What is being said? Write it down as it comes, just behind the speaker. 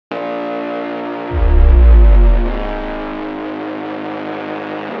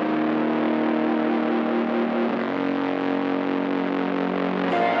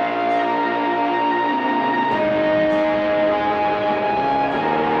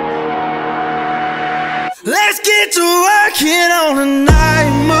Let's get to working on the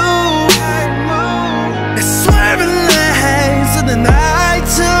night move. It's swerving lanes in the night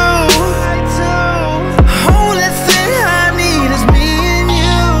too. Only thing I need is me and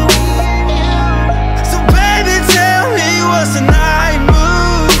you. So baby, tell me what's the night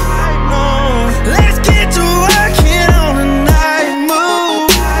move. Let's get to working on the night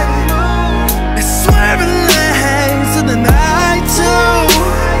move. It's swerving lanes in the night too.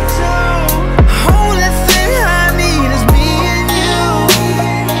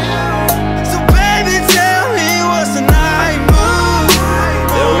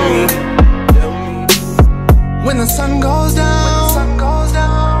 When the sun goes down,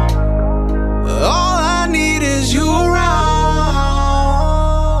 all I need is you around.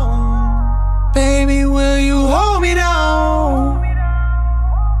 Baby, will you hold me down?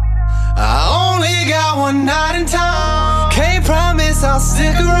 I only got one night in town. Can't promise I'll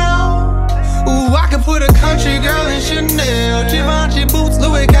stick around. Ooh, I could put a country girl in Chanel, Givenchy boots,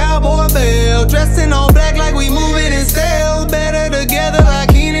 Louis cowboy bell, dressed in all black like we moving in style. Better together like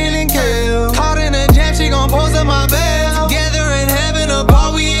Keenan and Kel. Caught in a jam, she gon' pose up my bell. Together in heaven,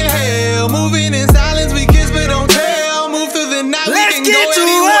 apart we in hell. Moving in silence, we kiss but don't tell. Move through the night, let's we can get go to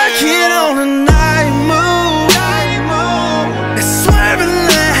anywhere. Working on the night move. It's swerving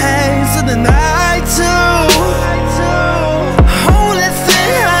lanes in the night too. Only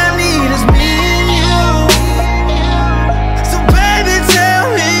thing I need is me and you. So baby, tell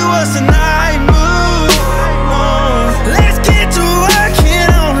me what's the night move. Let's get to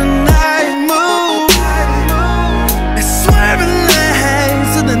working on the night move. It's swerving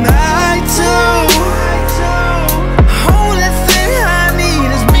lanes in the night too. Only thing I need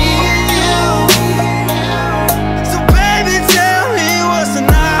is me and you. So baby, tell me what's the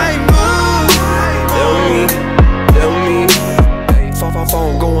night move. Tell me. Hey,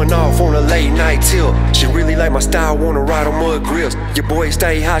 phone going off on a late night till. She really like my style, wanna ride on mud grills. Your boy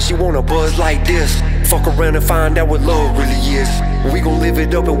stay high, she wanna buzz like this. Fuck around and find out what love really is. We gon' live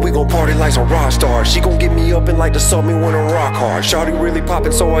it up and we gon' party like some rock stars. She gon' get me up and like to sub me when I rock hard. Shawty really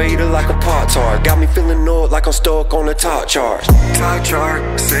poppin', so I eat her like a Pop-Tart. Got me feeling up like I'm stuck on the top chart. Top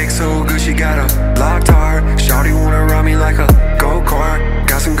chart, sex so good she got a locked heart. Shawty wanna ride me like a go-kart.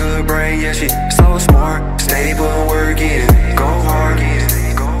 Got some good brain, yeah, she so smart. Steady putting work in, go hard.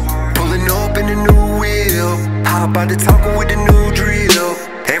 Pulling up in the new wheel, hop out the talking with the new drill.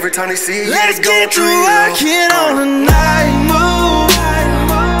 Every time they see it, let's get to working on the night move.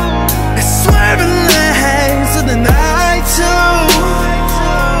 It's swerving lanes in the night too.